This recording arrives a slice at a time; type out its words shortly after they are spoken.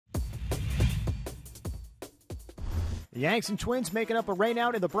The Yanks and Twins making up a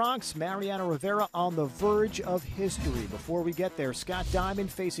rainout in the Bronx. Mariano Rivera on the verge of history. Before we get there, Scott Diamond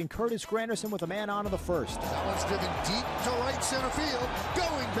facing Curtis Granderson with a man on in the first. That one's driven deep to right center field.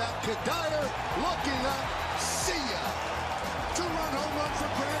 Going back to Dyer, looking up, see ya. Two-run home run for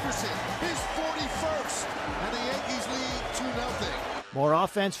Granderson, his 41st, and the Yankees lead 2-0. More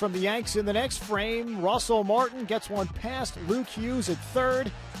offense from the Yanks in the next frame. Russell Martin gets one past Luke Hughes at third.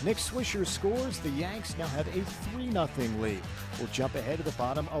 Nick Swisher scores. The Yanks now have a 3-0 lead. We'll jump ahead to the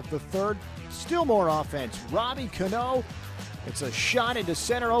bottom of the third. Still more offense. Robbie Cano. It's a shot into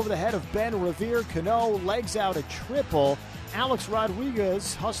center over the head of Ben Rivera. Cano legs out a triple. Alex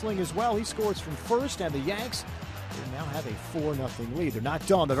Rodriguez hustling as well. He scores from first, and the Yanks they now have a 4-0 lead. They're not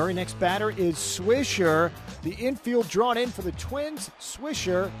done. The very next batter is Swisher. The infield drawn in for the Twins.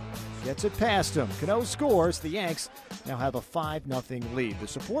 Swisher gets it past him. Cano scores. The Yanks now have a 5-0 lead. The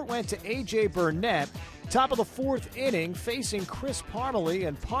support went to A.J. Burnett. Top of the fourth inning, facing Chris Parmelee,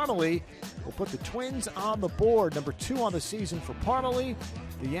 and Parmelee will put the Twins on the board. Number 2 on the season for Parmelee.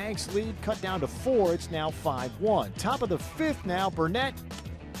 The Yanks lead cut down to 4. It's now 5-1. Top of the fifth now, Burnett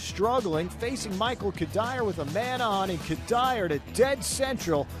struggling, facing Michael Kadire with a man on, and Kadire to dead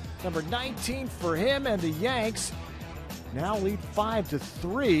central. Number 19 for him, and the Yanks now lead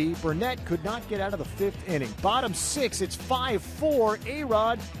 5-3. Burnett could not get out of the fifth inning. Bottom six, it's 5-4.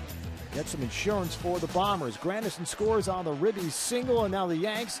 A-Rod gets some insurance for the Bombers. Granderson scores on the Ribby single, and now the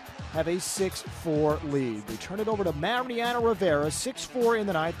Yanks have a 6-4 lead. They turn it over to Mariano Rivera, 6-4 in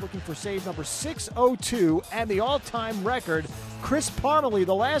the ninth, looking for save number 602 and the all-time record. Chris Parmelee,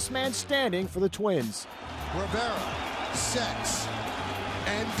 the last man standing for the Twins. Rivera sets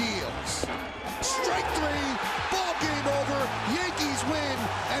and deals. Strike three, ball game over, Yankees win,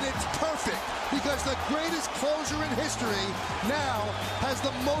 and it's perfect because the greatest closer in history now has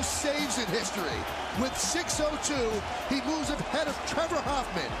the most saves in history. With 602, he moves ahead of Trevor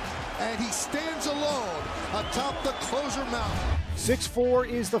Hoffman, and he stands alone atop the closer mountain. 6-4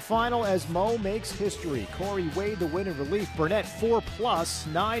 is the final as Mo makes history. Corey Wade the win in relief. Burnett 4+,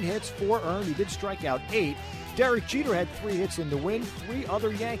 9 hits, 4 earned. He did strike out 8. Derek Jeter had 3 hits in the win. 3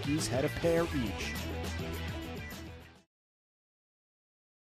 other Yankees had a pair each.